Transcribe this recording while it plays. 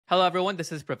Hello everyone,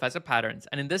 this is Professor Patterns,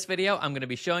 and in this video, I'm going to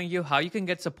be showing you how you can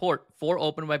get support for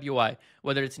Open WebUI,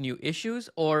 whether it's new issues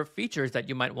or features that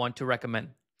you might want to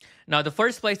recommend. Now, the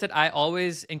first place that I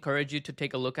always encourage you to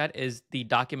take a look at is the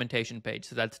documentation page.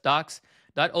 So that's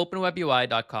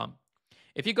docs.openwebui.com.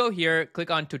 If you go here,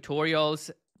 click on tutorials,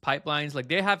 pipelines, like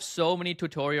they have so many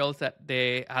tutorials that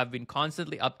they have been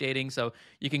constantly updating. So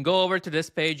you can go over to this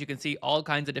page, you can see all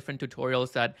kinds of different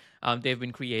tutorials that they've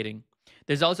been creating.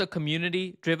 There's also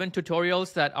community-driven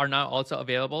tutorials that are now also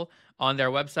available on their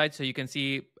website, so you can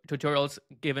see tutorials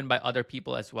given by other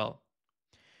people as well.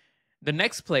 The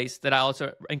next place that I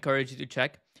also encourage you to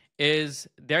check is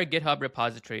their GitHub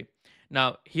repository.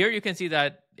 Now, here you can see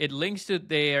that it links to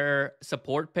their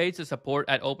support page, so support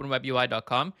at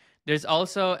openwebui.com. There's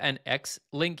also an X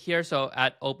link here, so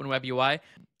at OpenWebUI.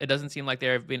 It doesn't seem like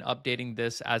they've been updating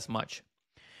this as much.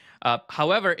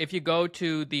 However, if you go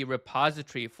to the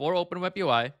repository for Open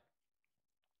WebUI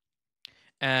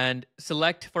and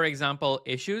select, for example,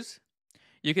 issues,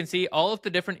 you can see all of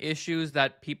the different issues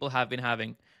that people have been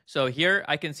having. So here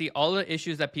I can see all the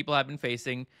issues that people have been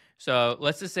facing. So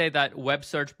let's just say that web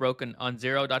search broken on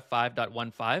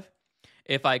 0.5.15.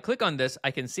 If I click on this, I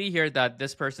can see here that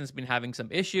this person's been having some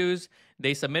issues.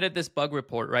 They submitted this bug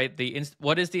report, right?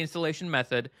 What is the installation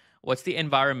method? What's the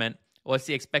environment? What's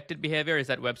the expected behavior is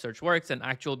that web search works, and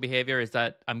actual behavior is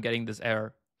that I'm getting this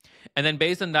error. And then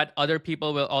based on that, other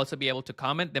people will also be able to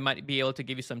comment. They might be able to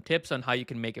give you some tips on how you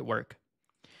can make it work.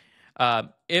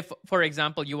 If, for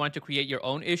example, you want to create your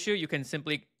own issue, you can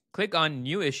simply click on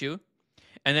New Issue.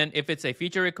 And then if it's a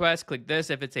feature request, click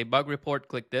this. If it's a bug report,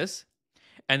 click this.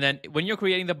 And then when you're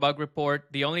creating the bug report,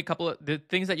 the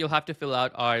things that you'll have to fill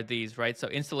out are these, right? So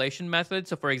installation method.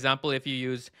 So for example, if you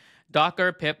use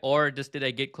Docker, pip, or just did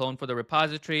a git clone for the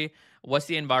repository, what's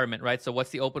the environment, right? So what's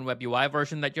the Open WebUI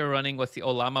version that you're running? What's the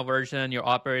Olama version, your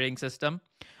operating system?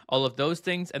 All of those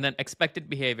things. And then expected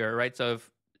behavior, right? So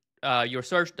if your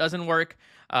search doesn't work,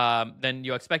 then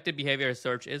your expected behavior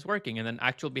search is working. And then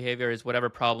actual behavior is whatever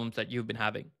problems that you've been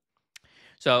having.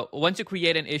 So once you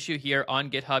create an issue here on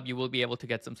GitHub, you will be able to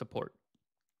get some support.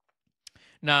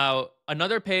 Now,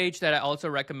 another page that I also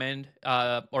recommend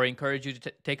or encourage you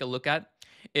to take a look at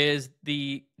is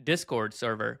the Discord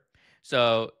server.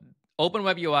 So Open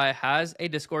WebUI has a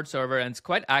Discord server, and it's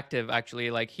quite active, actually.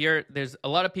 Like here, there's a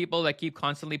lot of people that keep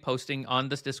constantly posting on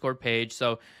this Discord page.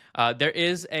 So there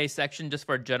is a section just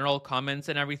for general comments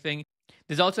and everything.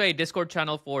 There's also a Discord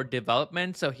channel for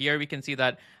development. So here we can see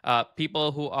that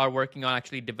people who are working on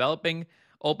actually developing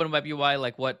Open WebUI,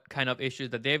 like what kind of issues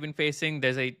that they've been facing.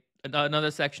 There's another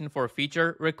section for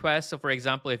feature requests. So for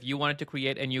example, if you wanted to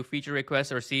create a new feature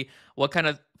request or see what kind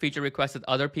of feature requests that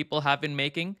other people have been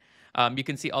making, you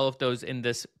can see all of those in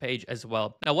this page as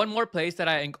well. Now, one more place that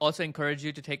I also encourage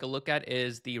you to take a look at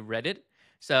is the Reddit.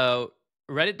 So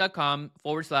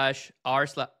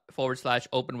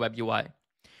reddit.com/r//OpenWebUI.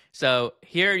 So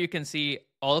here you can see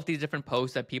all of these different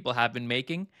posts that people have been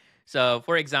making. So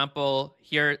for example,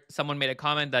 here someone made a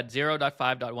comment that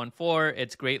 0.5.14,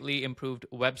 it's greatly improved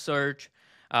web search.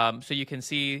 So you can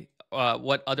see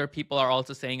what other people are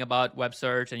also saying about web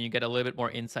search, and you get a little bit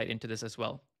more insight into this as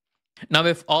well. Now,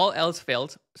 if all else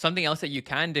fails, something else that you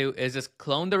can do is just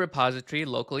clone the repository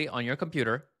locally on your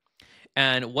computer.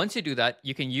 And once you do that,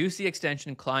 you can use the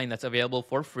extension Cline that's available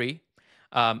for free.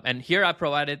 And here I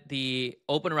provided the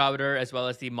OpenRouter as well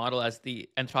as the model as the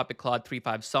Anthropic Claude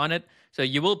 3.5 Sonnet. So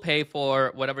you will pay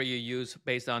for whatever you use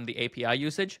based on the API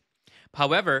usage.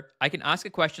 However, I can ask a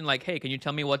question like, hey, can you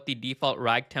tell me what the default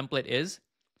RAG template is?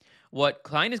 What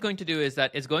Cline is going to do is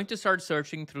that it's going to start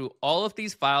searching through all of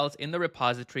these files in the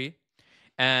repository.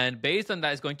 And based on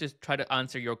that, it's going to try to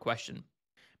answer your question.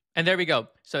 And there we go.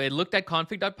 So it looked at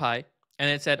config.py. And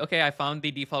it said, okay, I found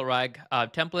the default RAG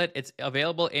template. It's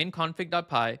available in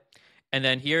config.py. And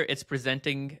then here it's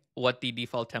presenting what the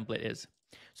default template is.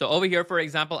 So over here, for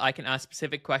example, I can ask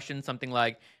specific questions, something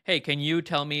like, hey, can you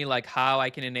tell me like how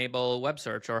I can enable web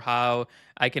search or how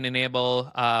I can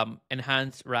enable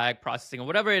enhanced RAG processing or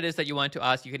whatever it is that you want to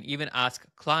ask. You can even ask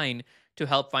Cline to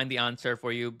help find the answer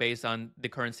for you based on the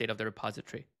current state of the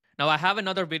repository. Now, I have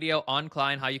another video on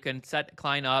Cline, how you can set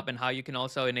Cline up and how you can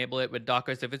also enable it with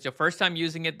Docker. So if it's your first time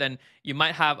using it, then you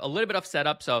might have a little bit of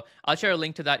setup. So I'll share a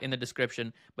link to that in the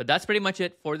description. But that's pretty much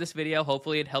it for this video.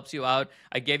 Hopefully it helps you out.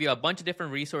 I gave you a bunch of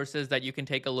different resources that you can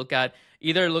take a look at.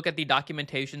 Either look at the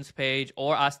documentations page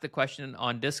or ask the question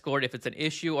on Discord. If it's an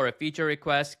issue or a feature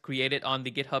request, create it on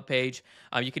the GitHub page.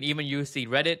 You can even use the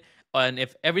Reddit. And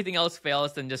if everything else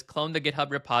fails, then just clone the GitHub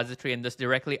repository and just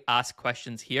directly ask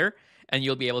questions here, and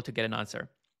you'll be able to get an answer.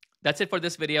 That's it for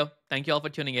this video. Thank you all for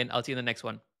tuning in. I'll see you in the next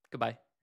one. Goodbye.